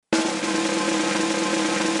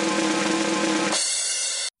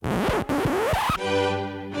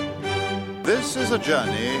is a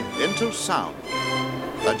journey into sound.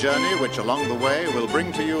 A journey which along the way will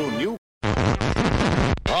bring to you new...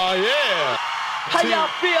 Oh, yeah! How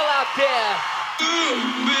y'all feel out there?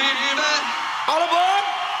 Baby! All aboard?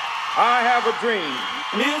 I have a dream.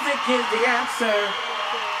 Music is the answer.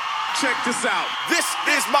 Check this out. This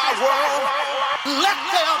is my world. Let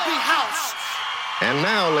there be house. And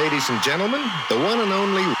now, ladies and gentlemen, the one and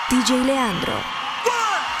only DJ Leandro. 1,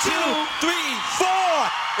 2, 3, 4.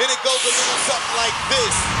 And it goes a little something like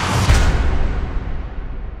this.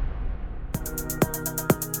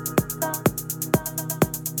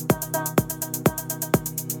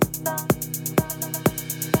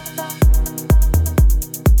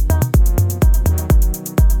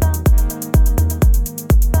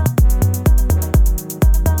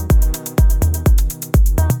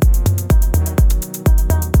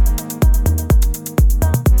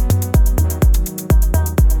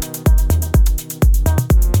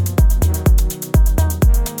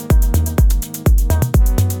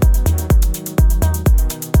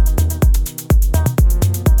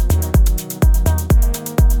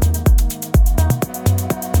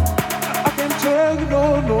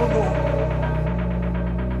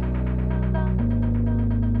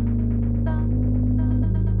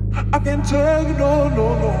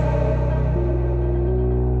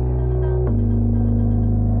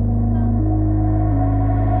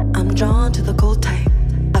 I'm drawn to the cold type.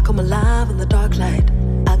 I come alive in the dark light.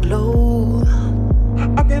 I glow.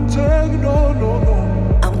 I can tell you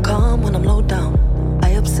no. I'm calm when I'm low down. I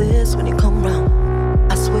obsess when you come round.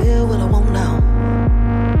 I swear what I won't now.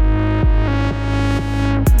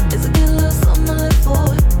 Is it get a little something to live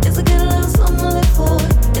for? Is it get a little something to live for?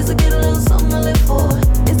 Is it get a little something to live for?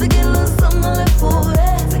 Is it get a little something to live for?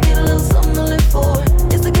 Is it get a little something to live for?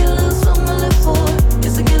 Is it get a little something to live for?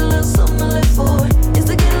 Is it get a little something to live for? Is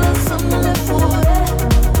it get a little something to live for?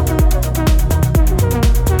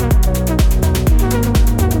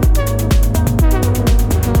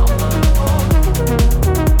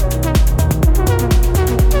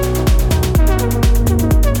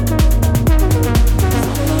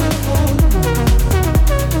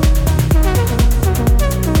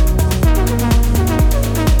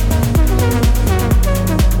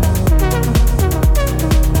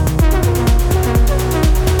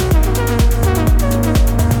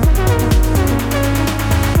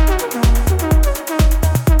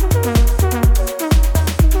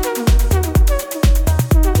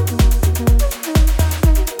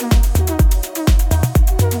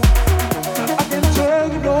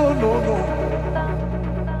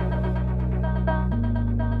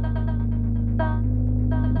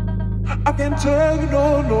 I can tell you no.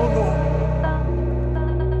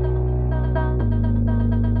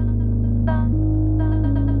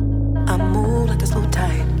 I move like a slow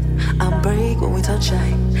tide. I break when we touch,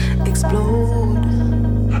 I explode.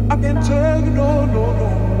 I can tell you no.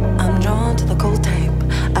 I'm drawn to the cold type.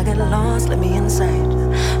 I get lost, let me inside.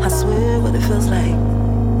 I swear what it feels like.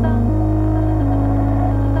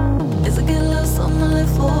 Is it get a little something to live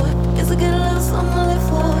for? Is it get a little something to live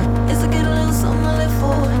for? Is it get a little something to live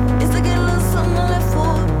for? Is it get a little something to live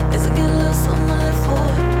for? Is it get a little something to live for?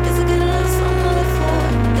 Is it get a little something to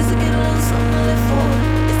live for? Is it get a little something to live for? Is it get a little something to live for? Is it get a little something to live for? Is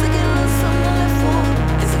it get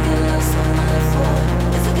a little something to live for?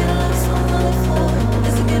 Is it get a little something to live for?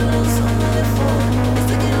 Is it get a little something to live for? Is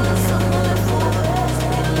it get a little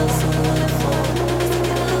something to live for?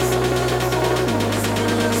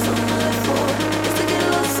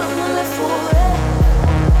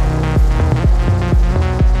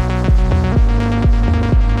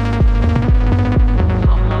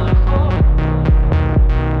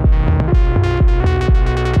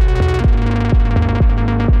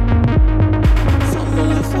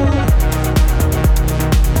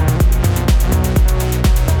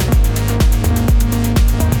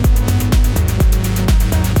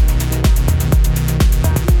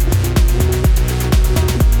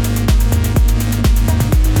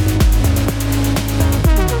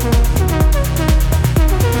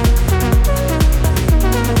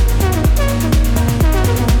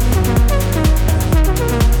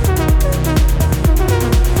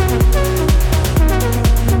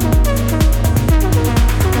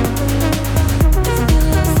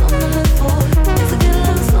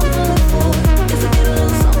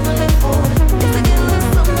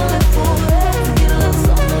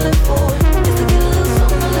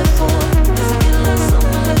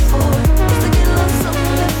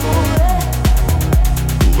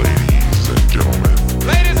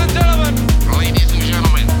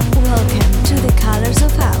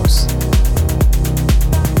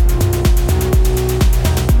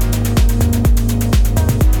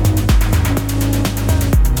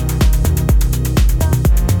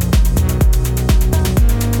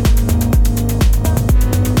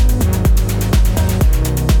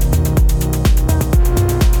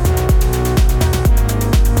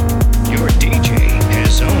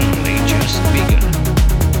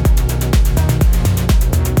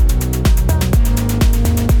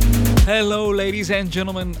 and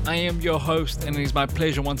gentlemen, I am your host, and it is my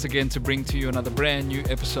pleasure once again to bring to you another brand new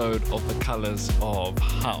episode of The Colors of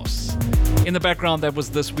House. In the background, that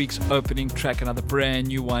was this week's opening track, another brand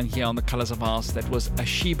new one here on The Colors of House. That was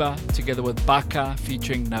Ashiba together with Baka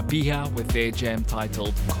featuring Nabiha with their jam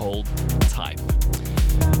titled Cold Type.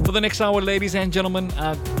 For the next hour, ladies and gentlemen,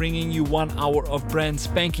 bringing you 1 hour of brand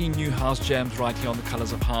spanking new house jams right here on The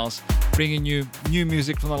Colors of House, bringing you new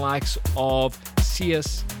music from the likes of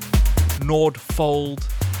Sias, Nordfold,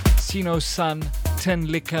 Sino Sun,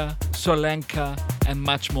 Tin Liquor, Solanka, and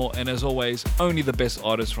much more. And as always, only the best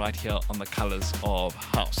artists right here on The Colors of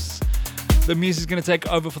House. The music's going to take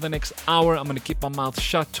over for the next hour. I'm going to keep my mouth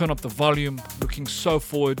shut, turn up the volume. Looking so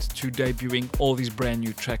forward to debuting all these brand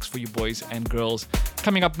new tracks for you boys and girls.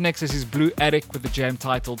 Coming up next is Blue Attic with the jam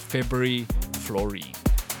titled February Florine.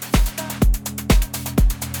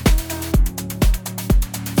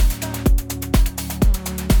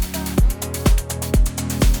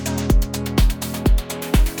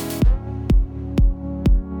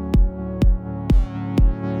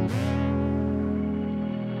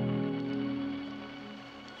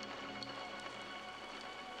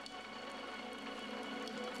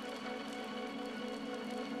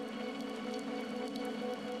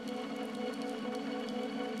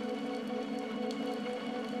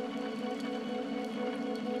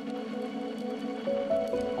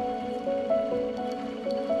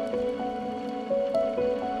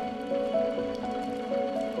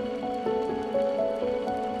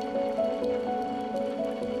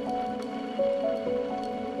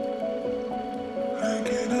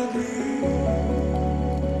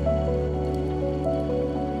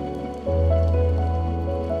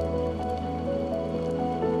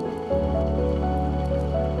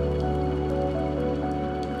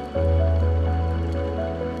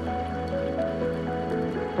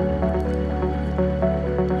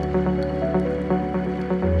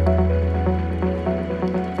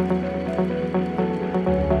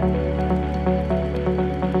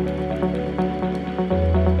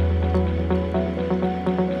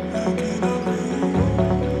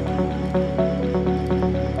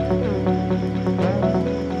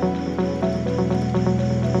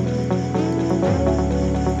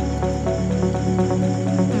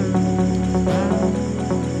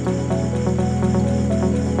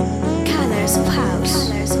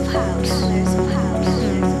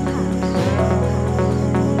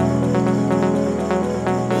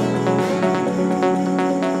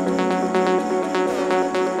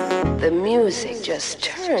 Just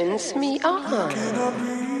turns me on.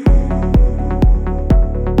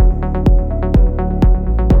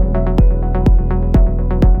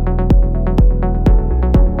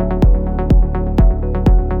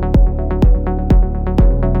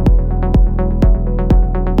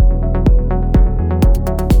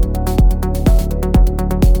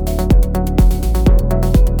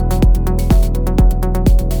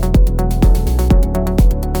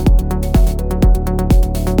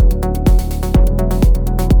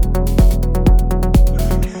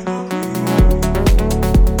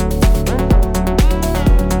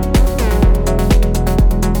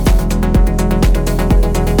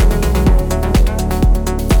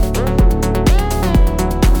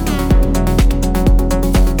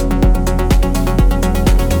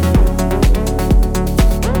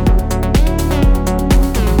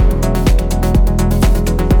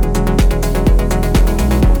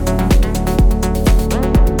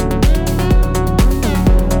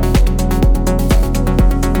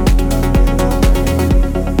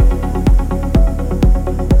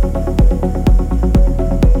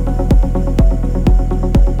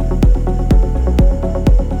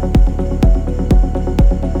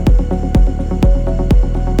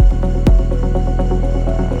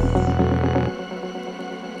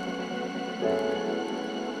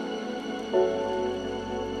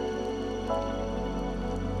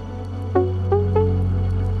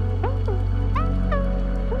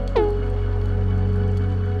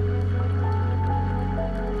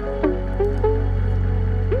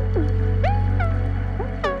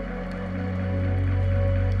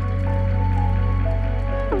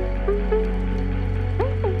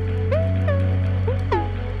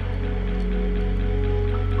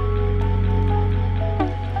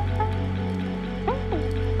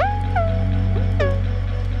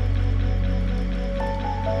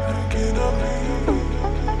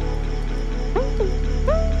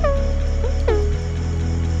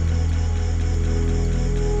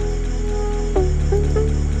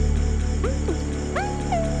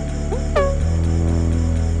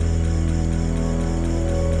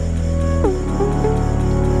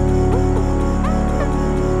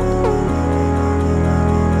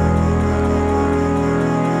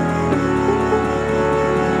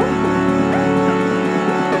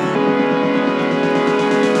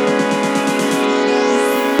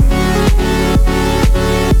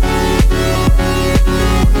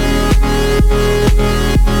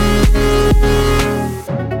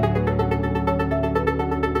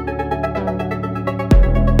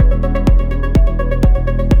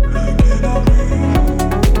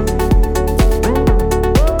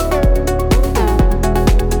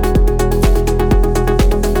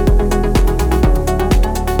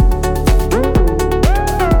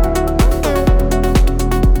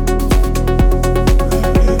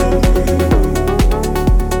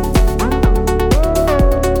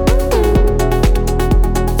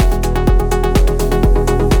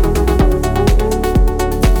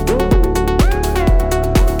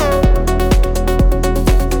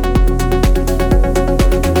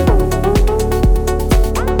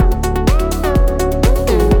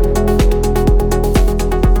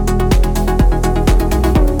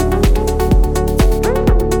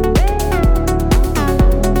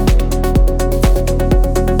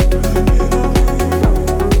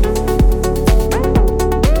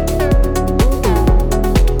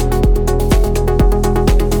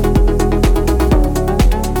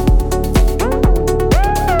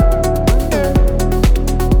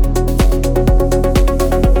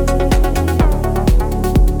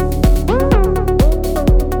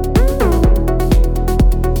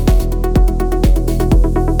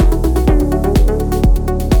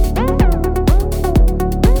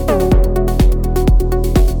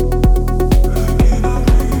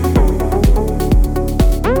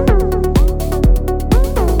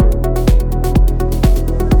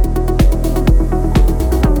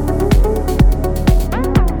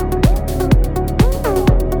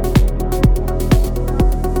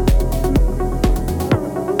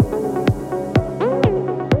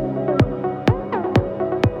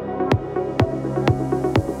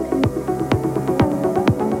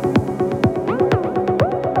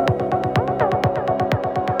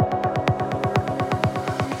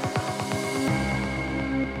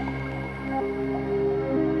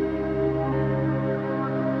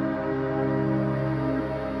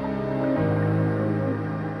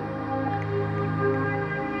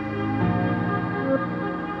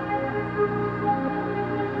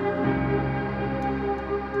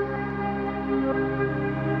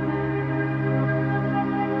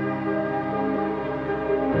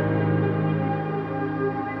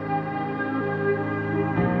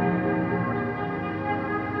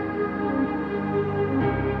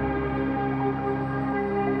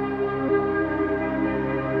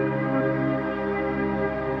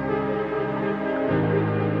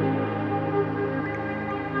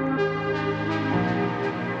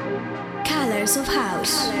 Colors of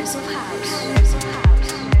House. Colors of House.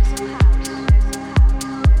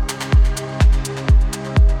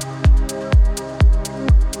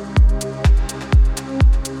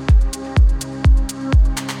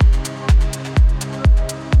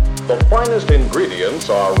 The finest ingredients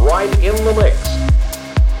are right in the mix.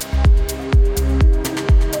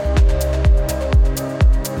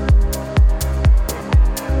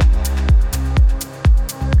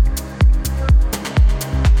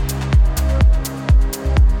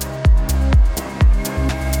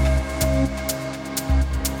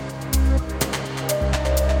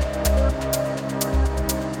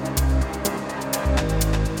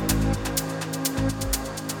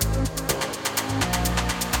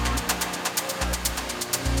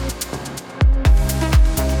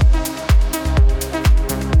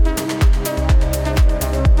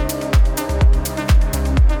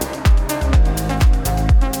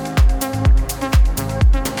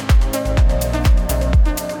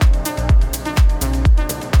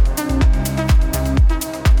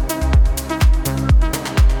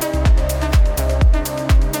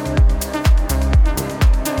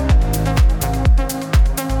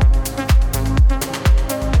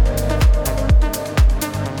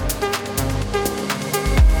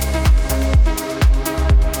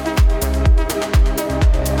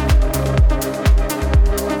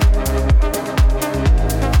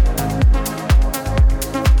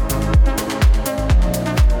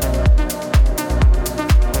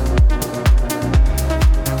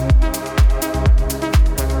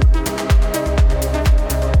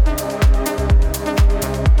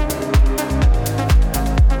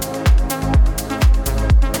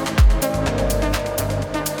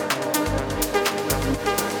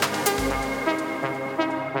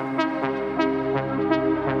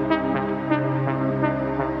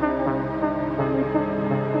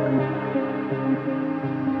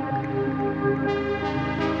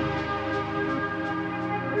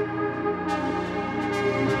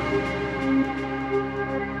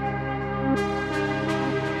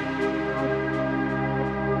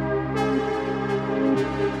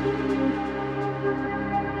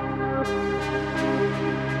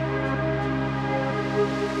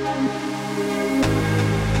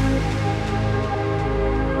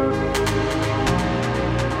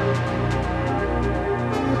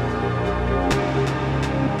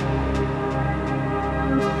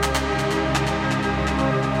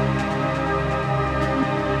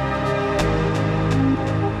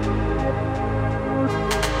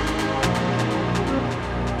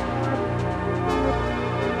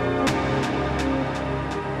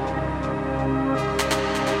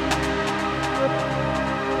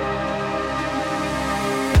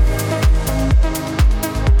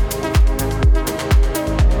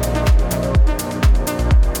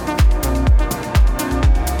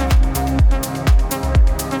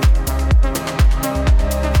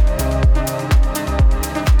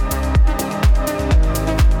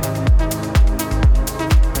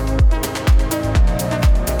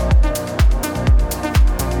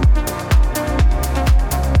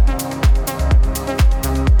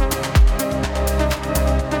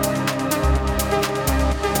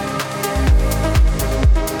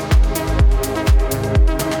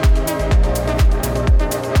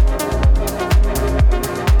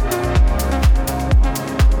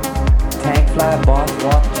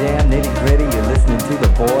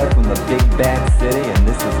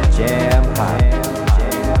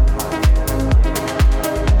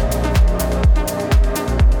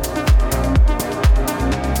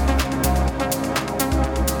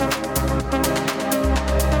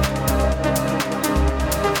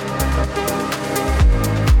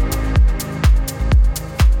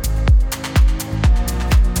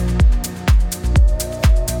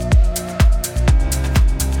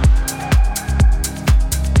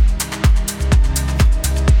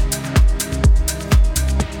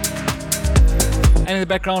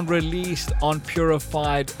 Background, released on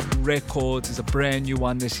Purified Records, is a brand new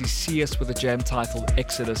one. This is CS with a jam titled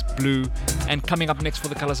Exodus Blue. And coming up next for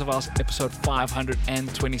the Colors of House, episode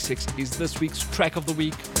 526, is this week's track of the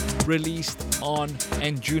week, released on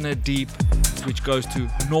Anjuna Deep, which goes to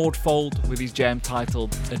Nordfold with his jam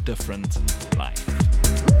titled A Different Life.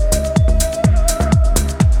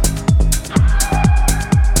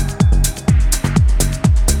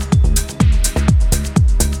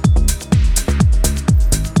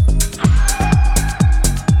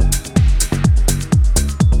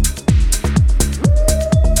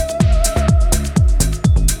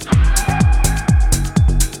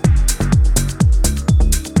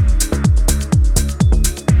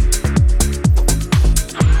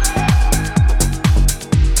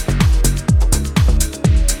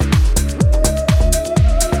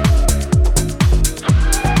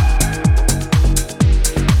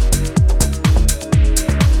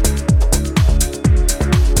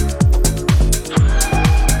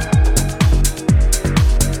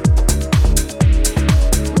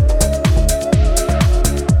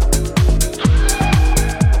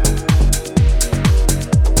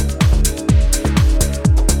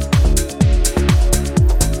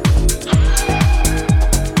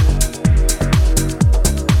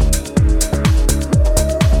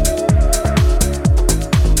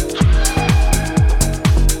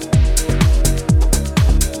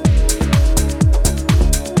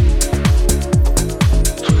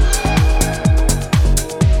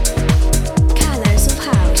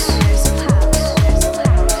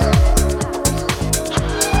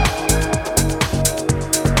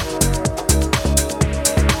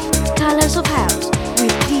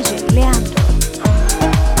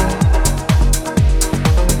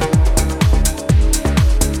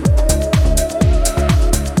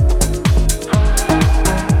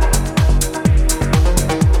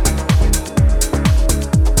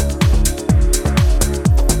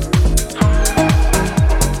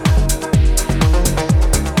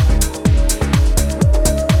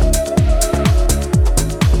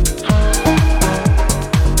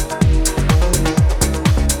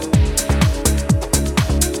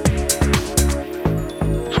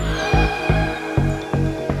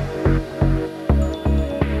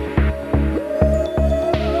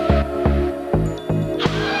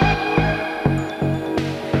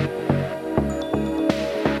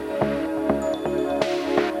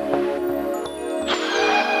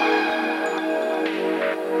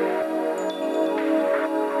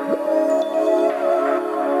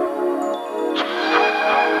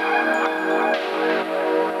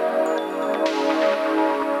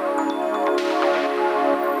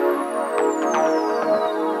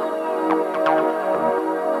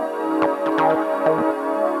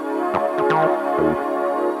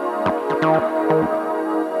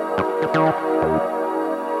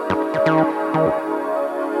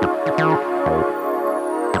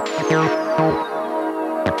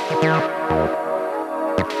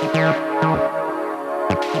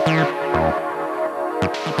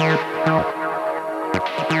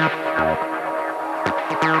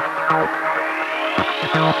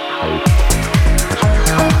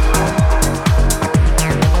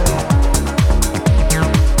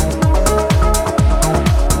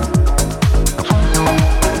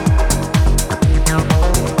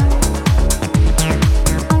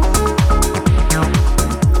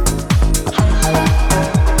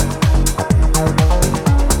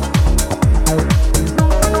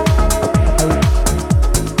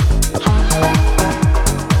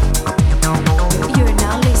 You're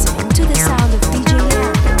now listening to the sound of DJ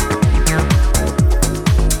Leandro.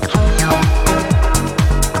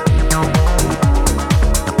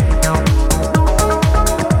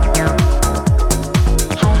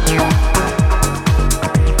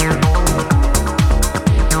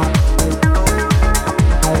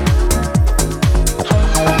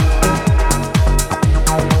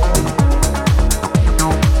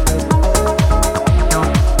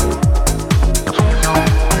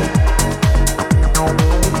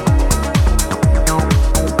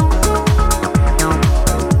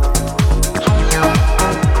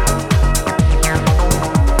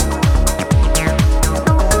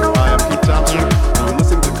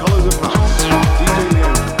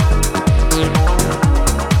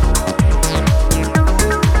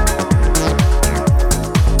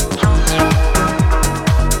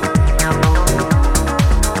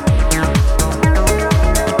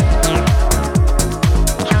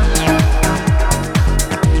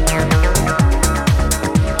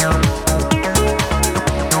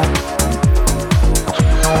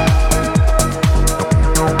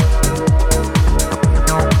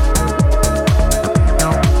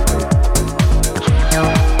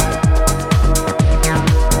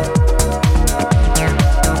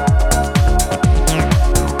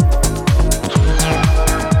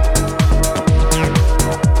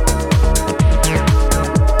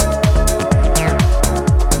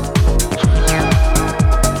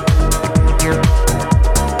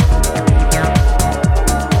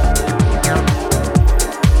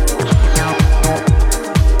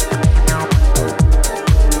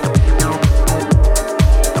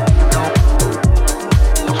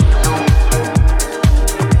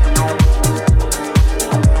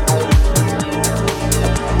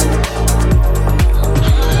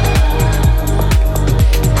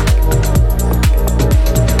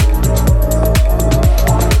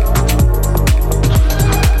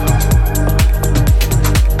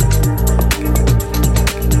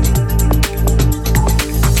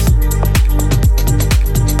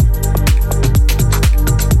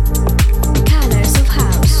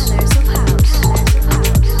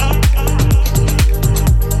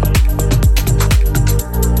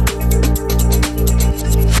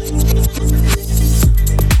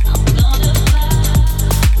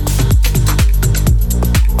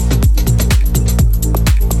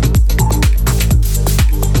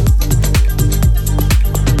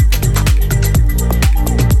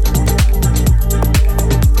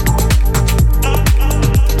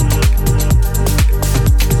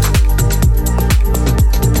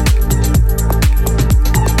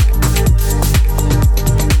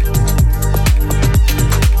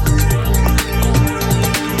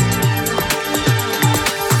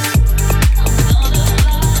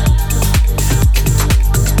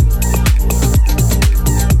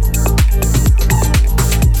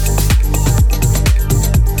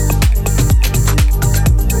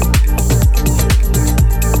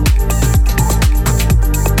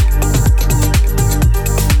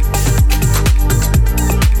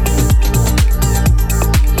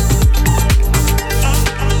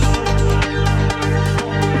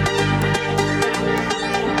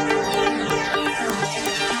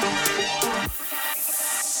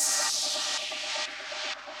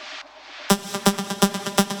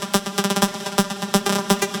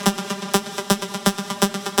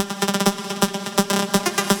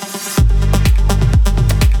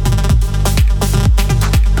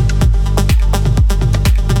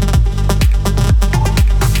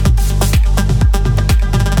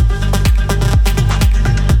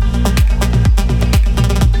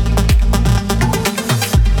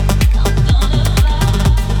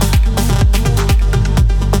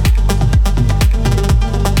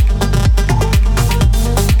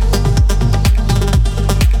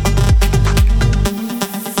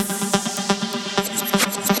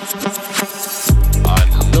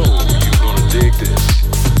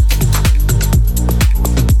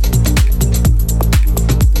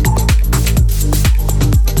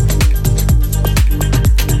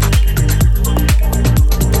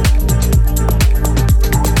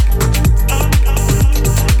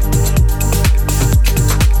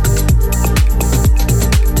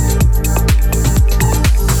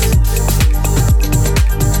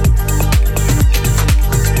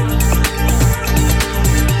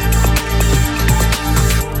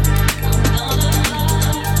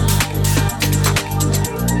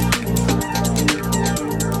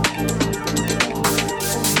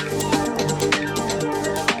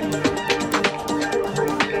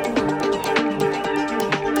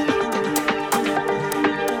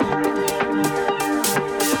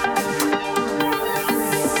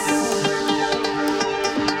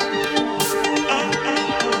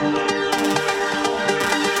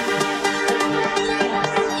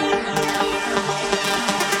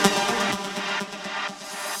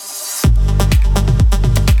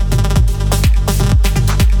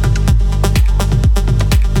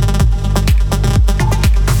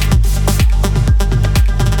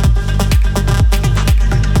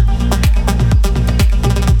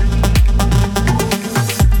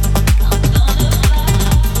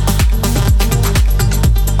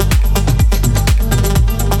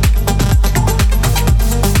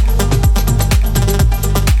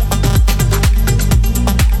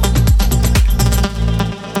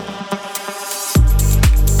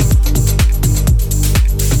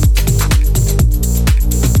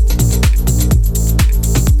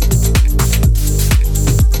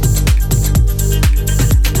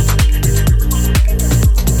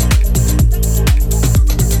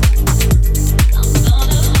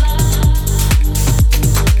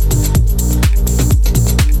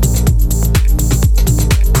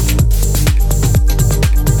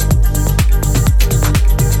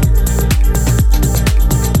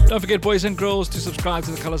 forget, boys and girls, to subscribe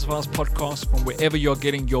to the Colors of House podcast from wherever you're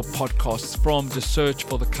getting your podcasts from. Just search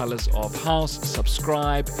for the Colors of House,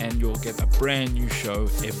 subscribe, and you'll get a brand new show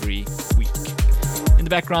every week. In the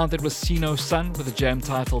background, that was Sino Sun with a jam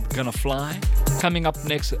titled Gonna Fly. Coming up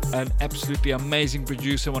next, an absolutely amazing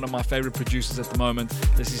producer, one of my favorite producers at the moment.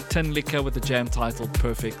 This is Tin Liquor with the jam titled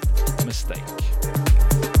Perfect Mistake.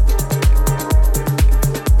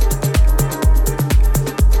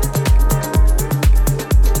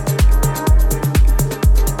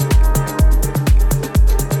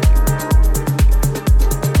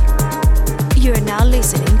 You are now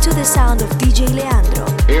listening to the sound of DJ Leandro.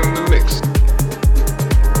 In the mix.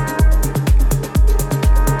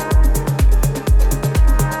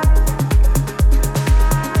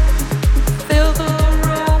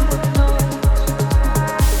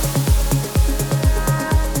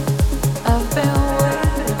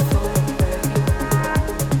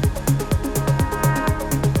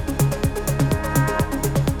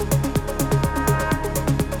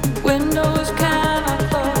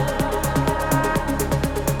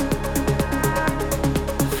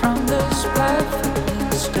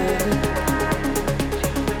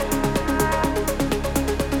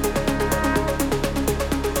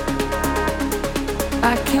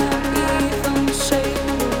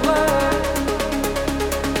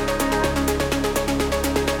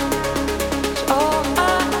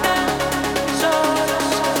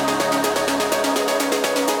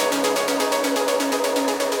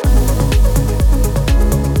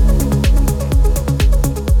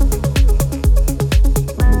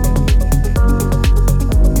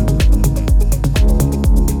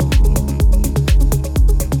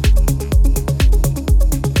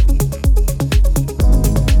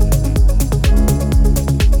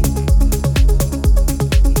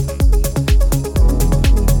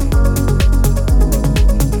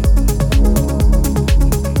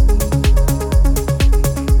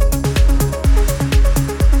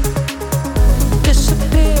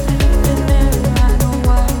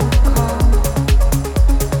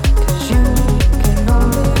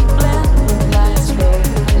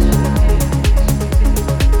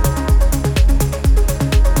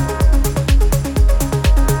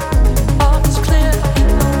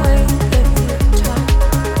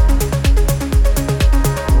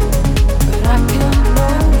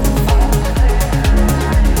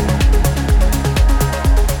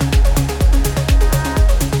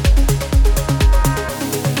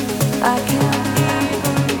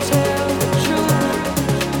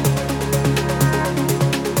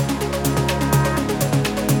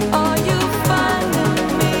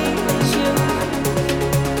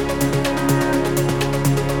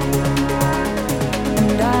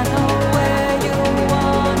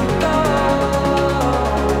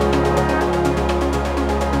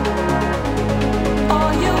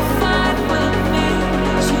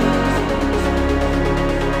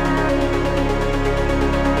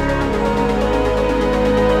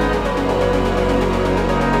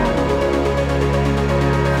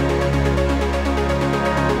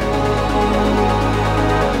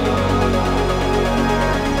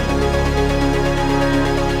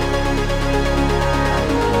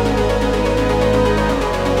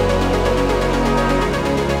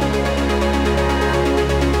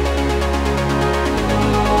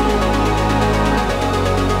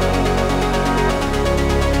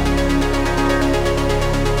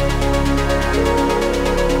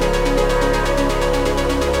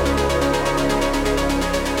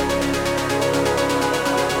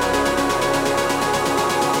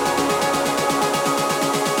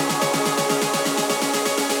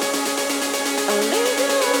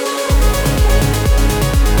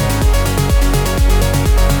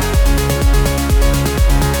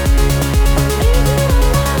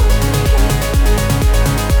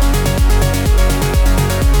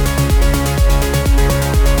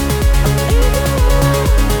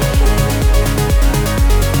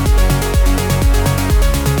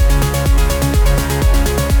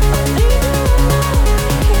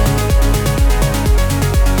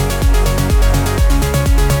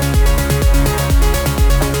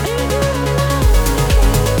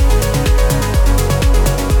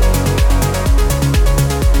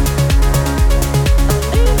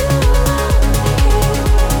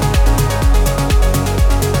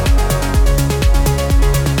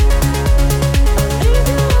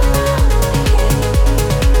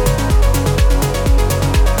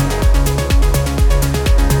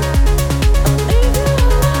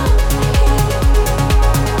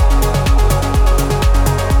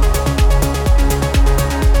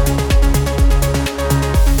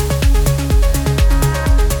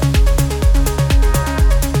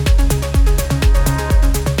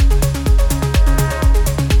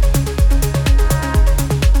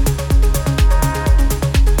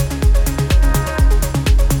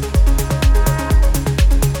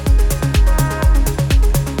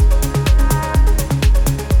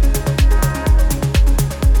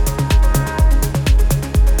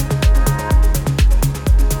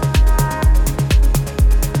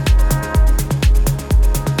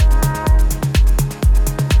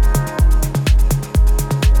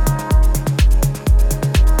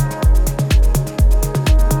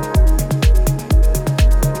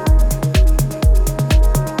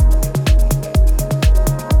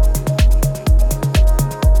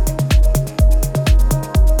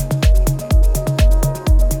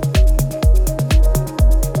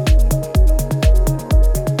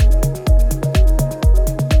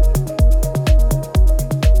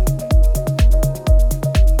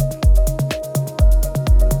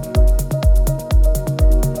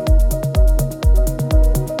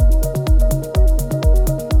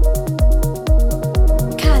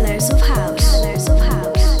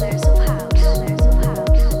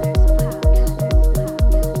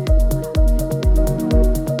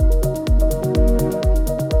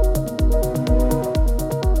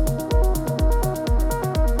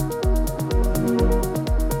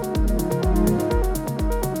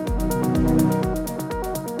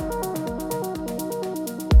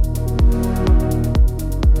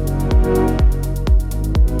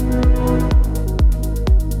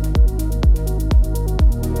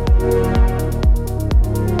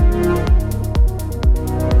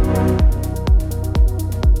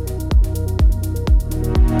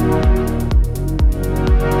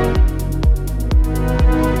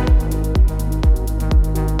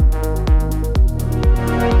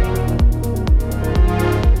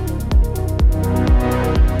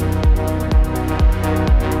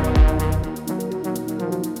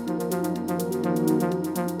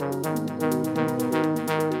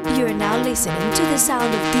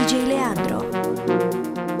 sound of DJ Leandro.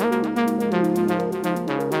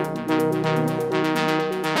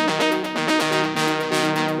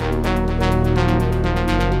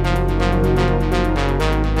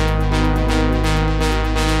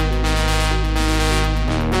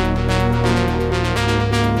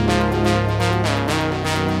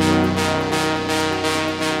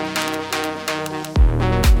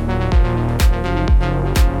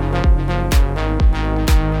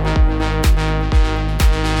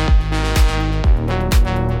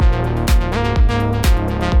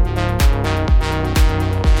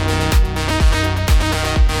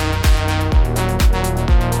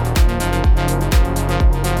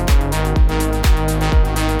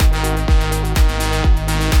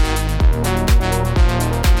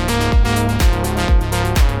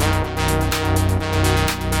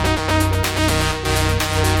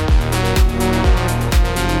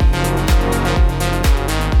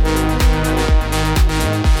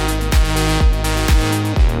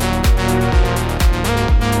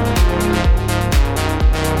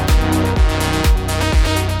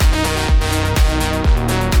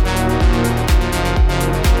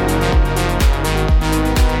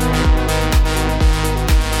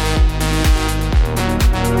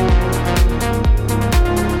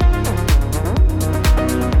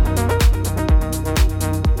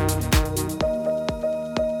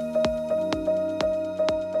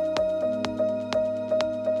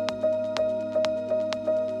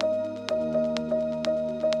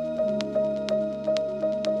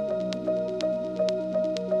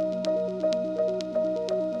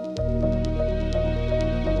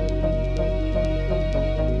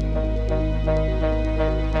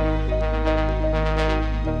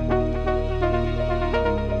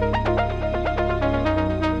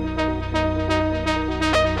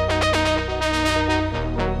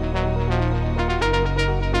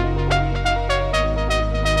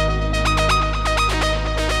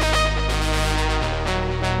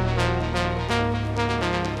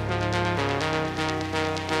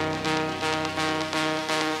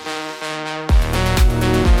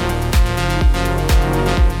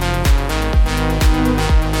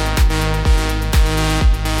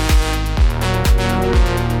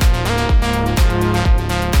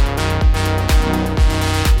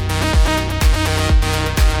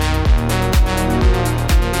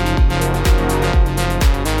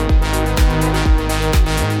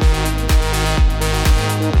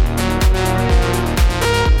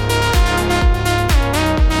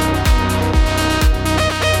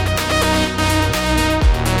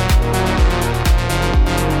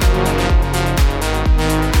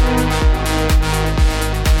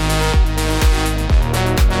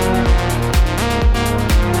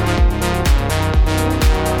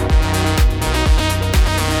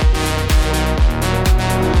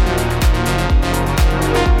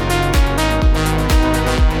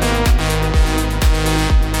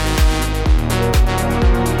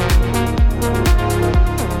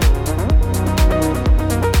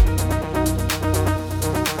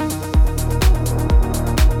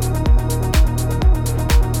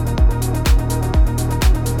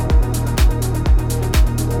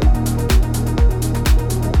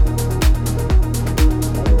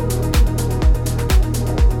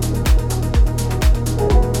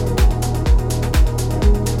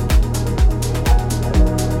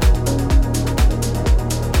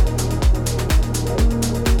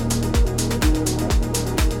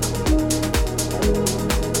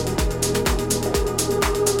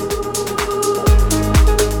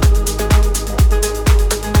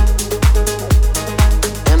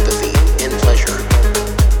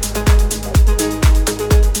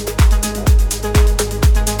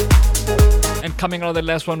 Coming out, the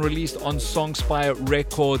last one released on Songspire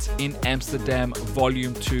Records in Amsterdam,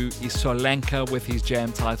 Volume 2 is Solanka with his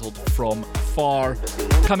jam titled From Far.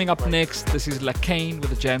 Coming up next, this is Lacane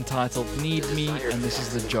with a jam titled Need Me, and this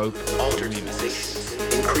is the Jope remix.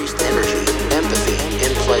 Increased energy, empathy,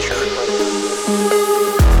 and pleasure.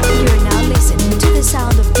 You're now listening to the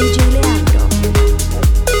sound of DJ Leandro.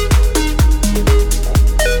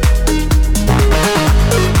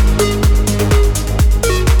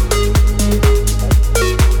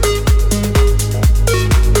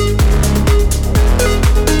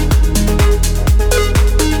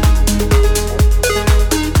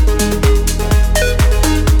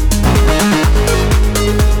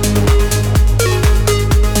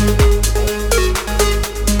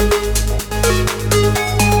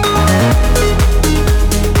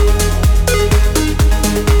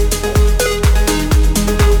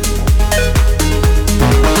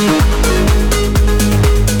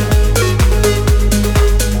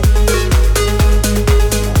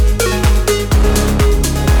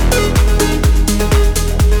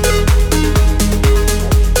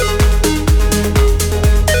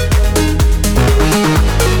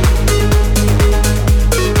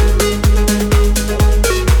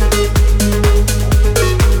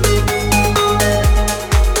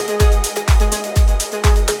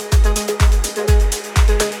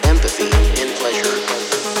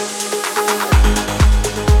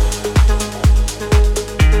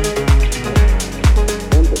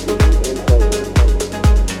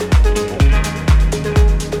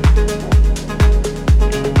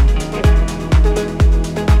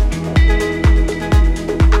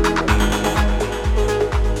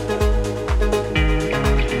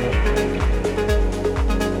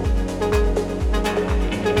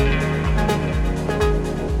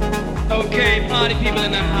 party people in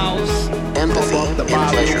the house. Empathy and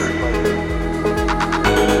pleasure.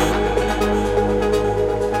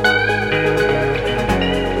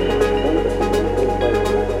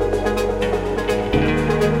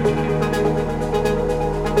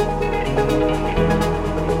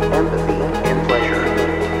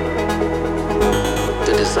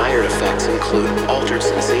 Desired effects include altered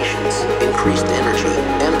sensations, increased energy,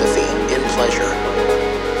 empathy, and pleasure.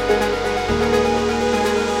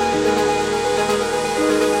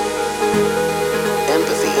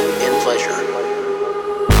 Empathy and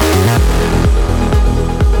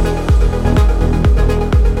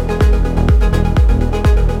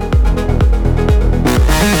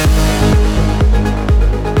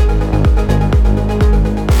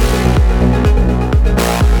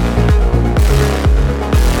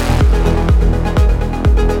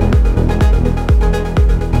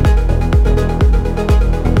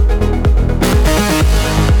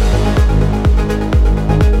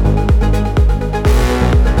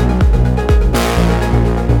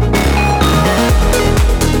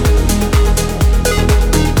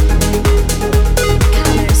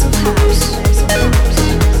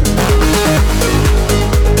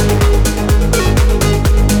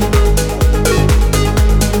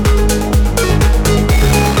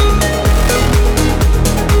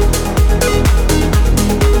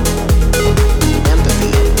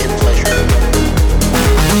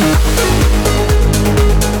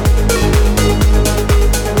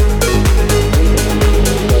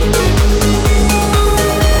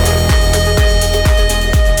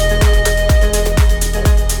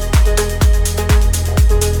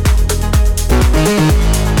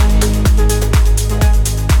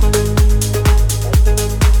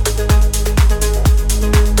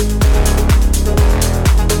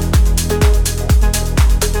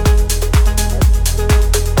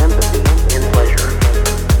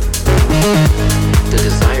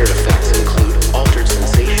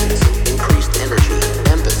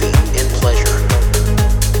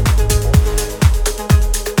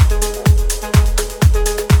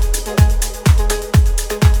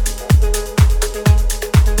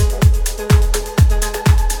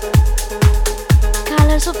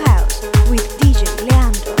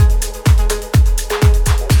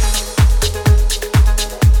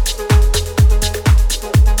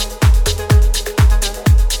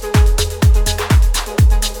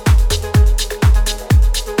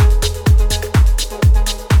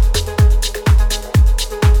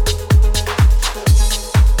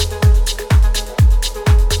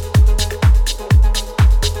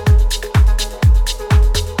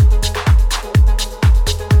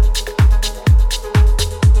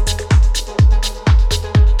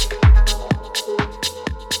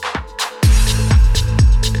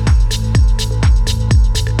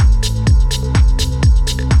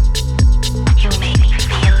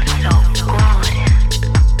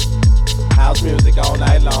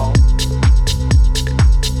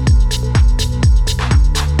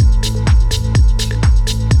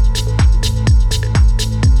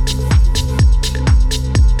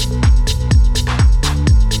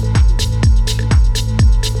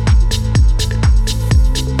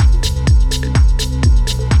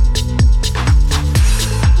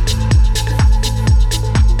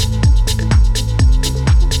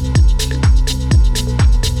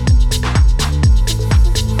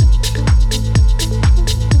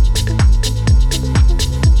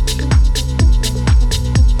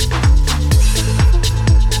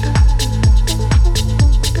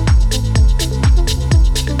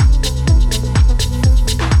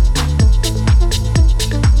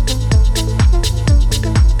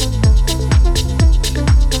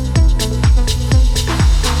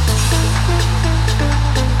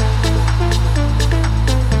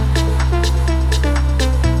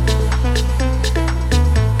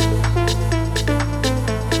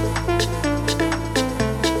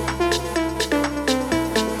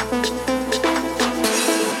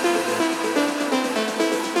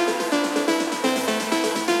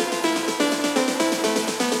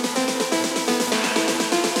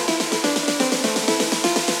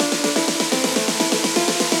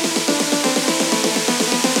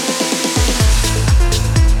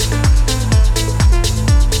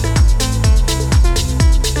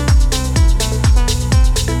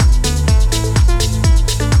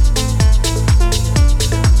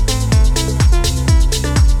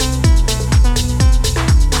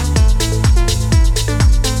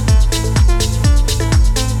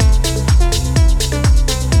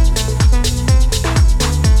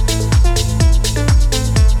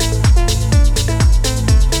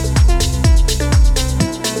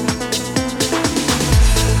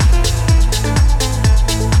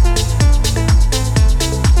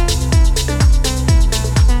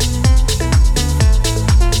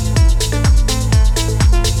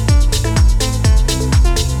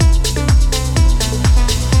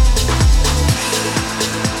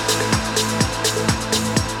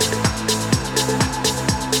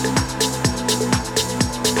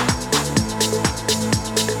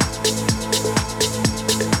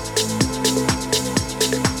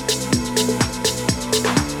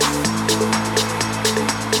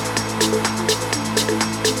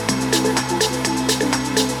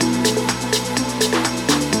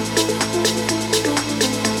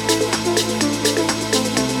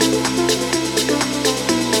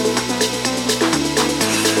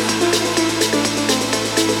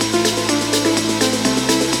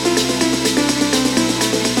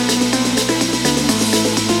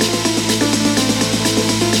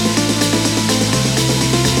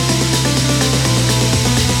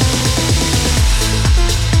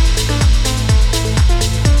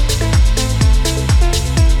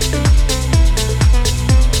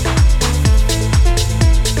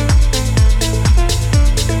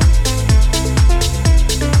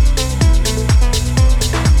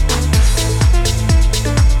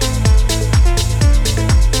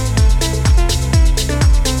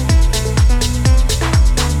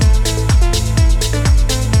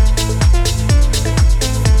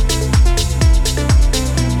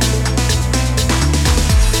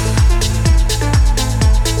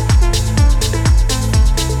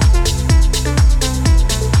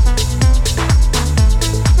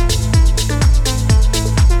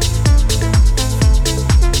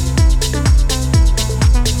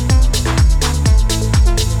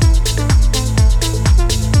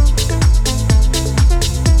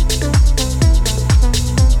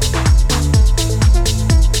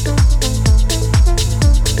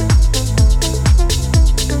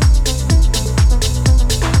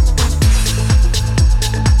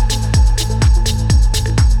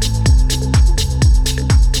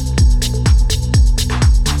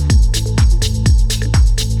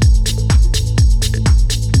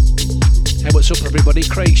What's up, everybody?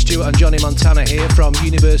 Craig Stewart and Johnny Montana here from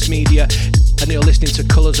Universe Media, and you're listening to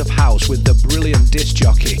Colours of House with the brilliant disc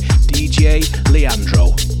jockey, DJ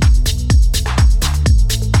Leandro.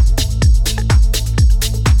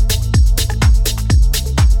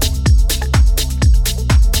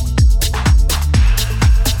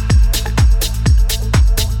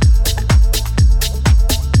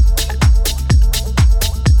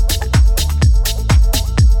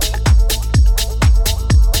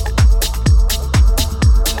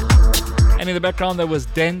 In the background there was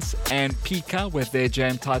Dance and Pika with their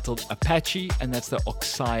jam titled Apache, and that's the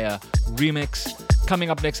Oxaya remix. Coming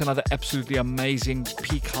up next, another absolutely amazing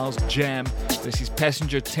Peak House jam. This is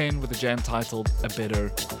Passenger 10 with a jam titled A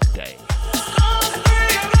Better Day.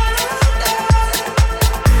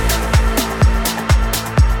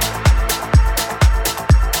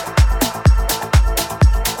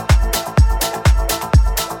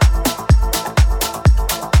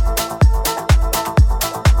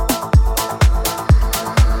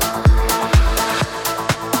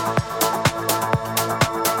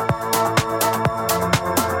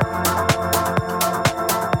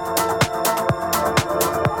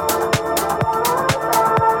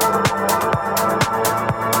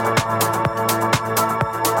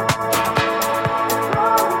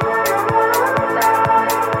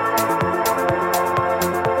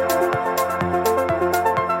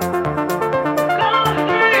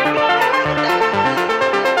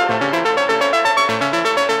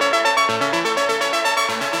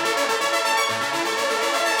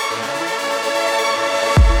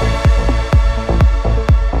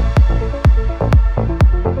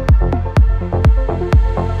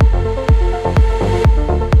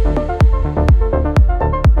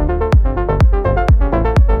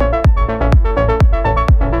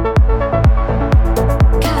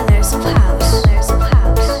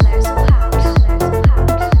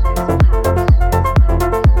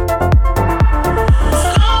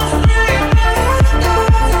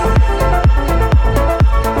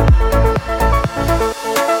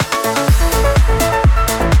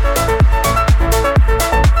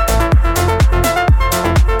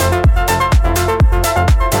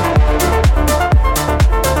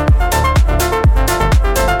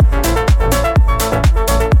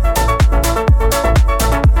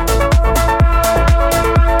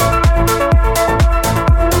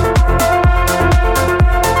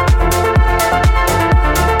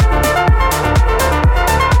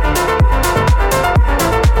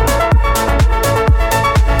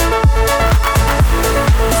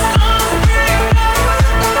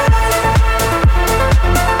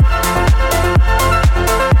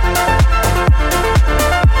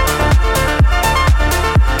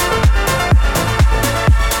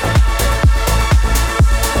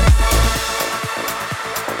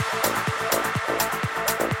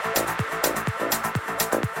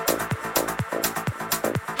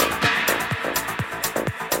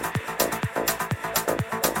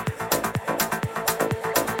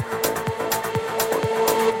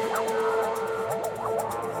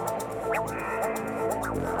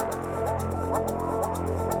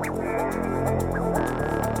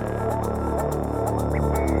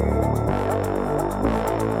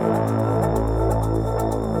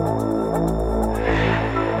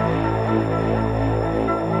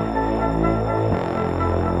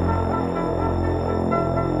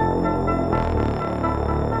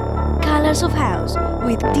 Colours of House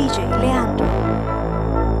with DJ Leandro.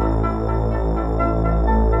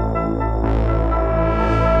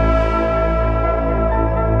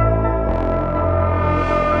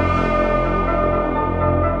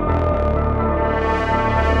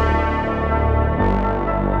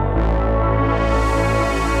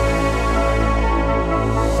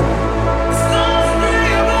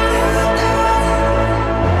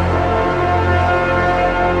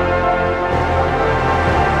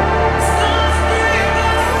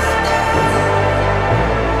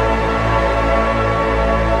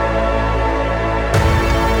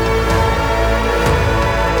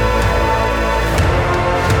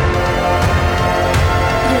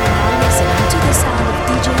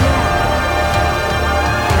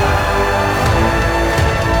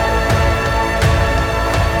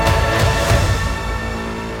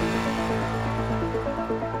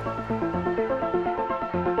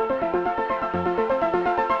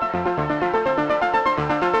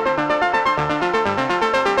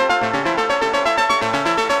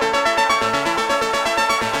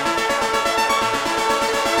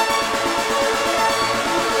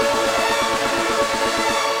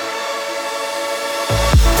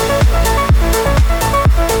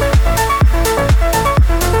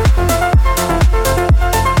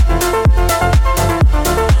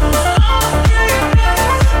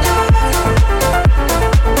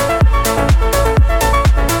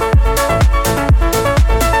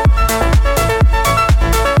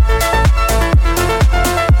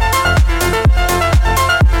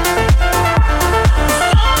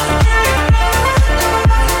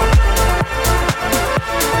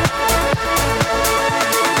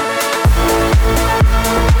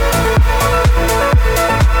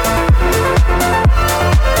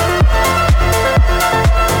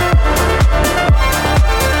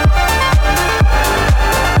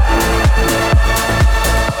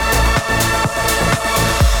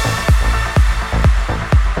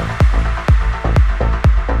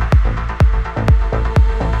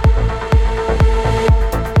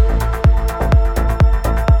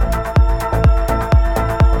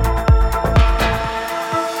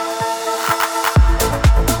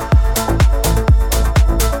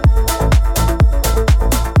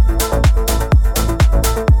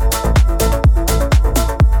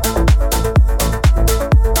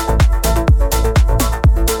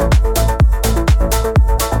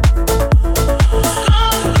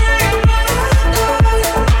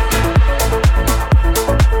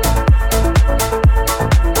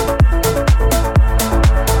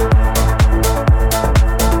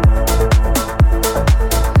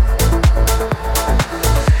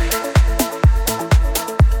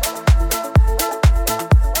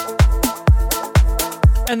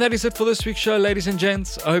 And that is it for this week's show, ladies and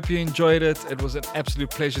gents. I hope you enjoyed it. It was an absolute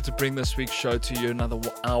pleasure to bring this week's show to you. Another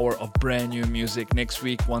hour of brand new music. Next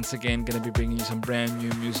week, once again, going to be bringing you some brand new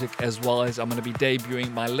music, as well as I'm going to be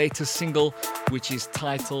debuting my latest single, which is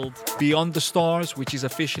titled Beyond the Stars, which is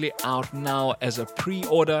officially out now as a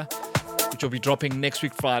pre-order, which will be dropping next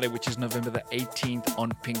week Friday, which is November the 18th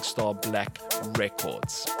on Pink Star Black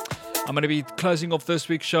Records. I'm going to be closing off this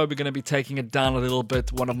week's show. We're going to be taking it down a little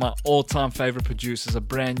bit. One of my all-time favorite producers, a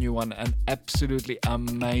brand new one, an absolutely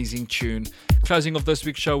amazing tune. Closing off this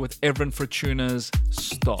week's show with Evren Fortuna's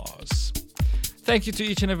Stars. Thank you to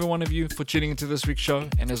each and every one of you for tuning into this week's show.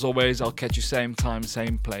 And as always, I'll catch you same time,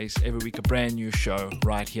 same place. Every week a brand new show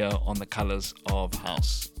right here on the Colors of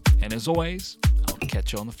House. And as always, I'll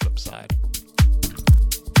catch you on the flip side.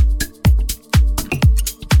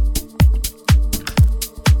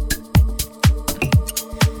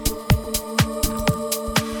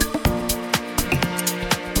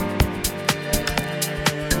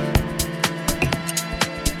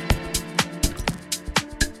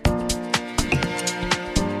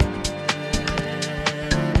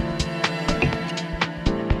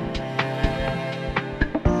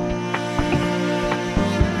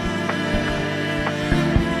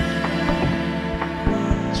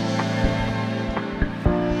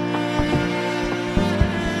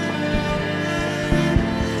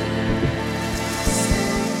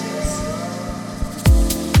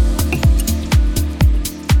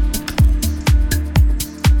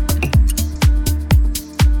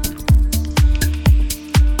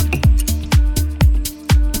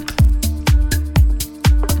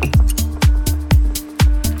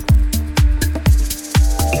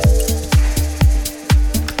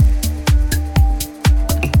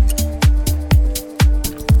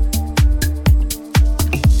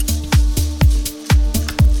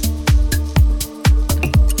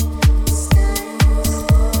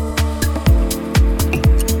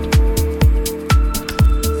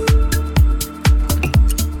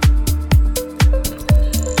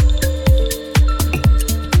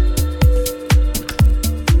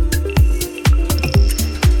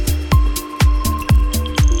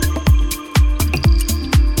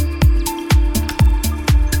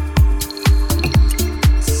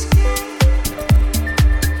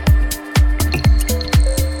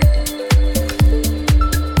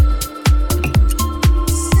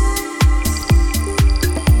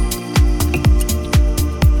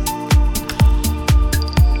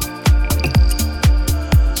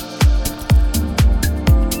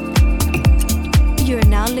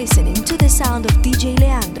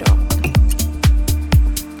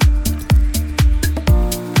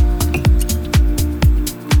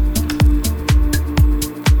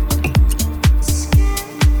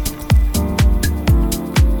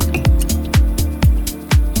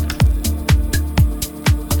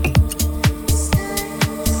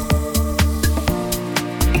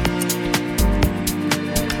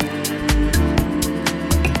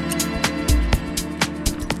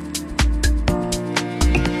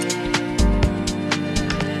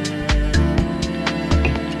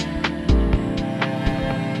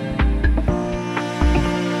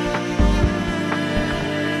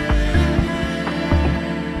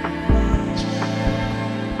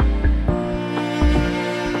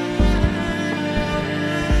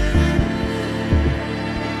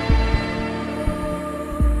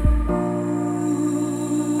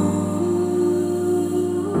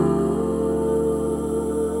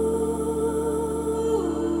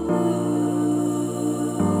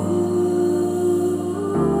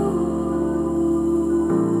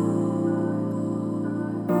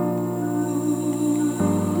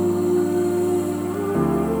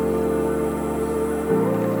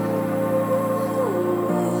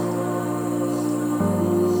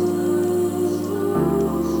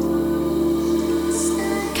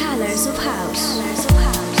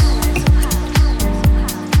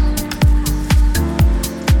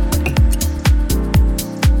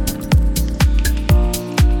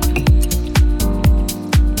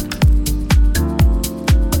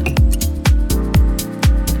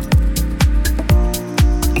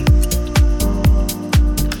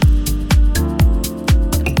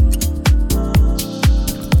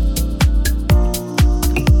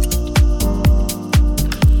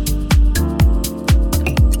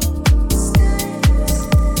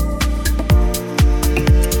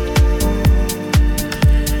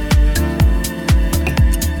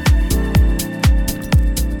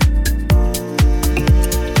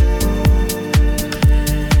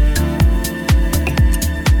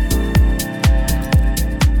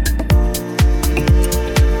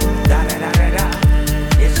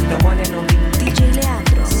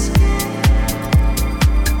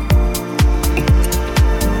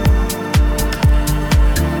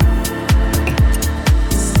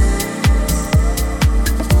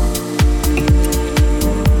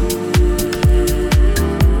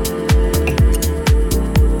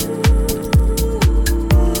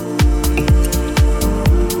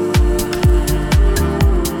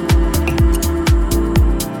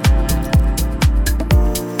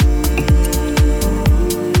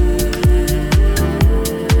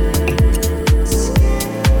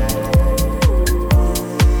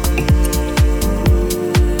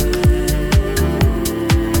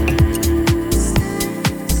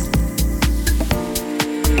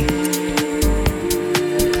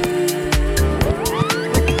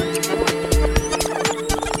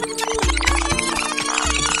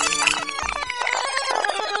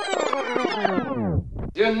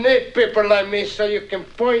 need people like me so you can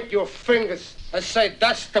point your fingers and say,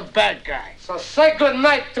 that's the bad guy. So say good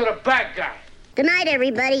night to the bad guy. Good night,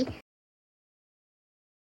 everybody.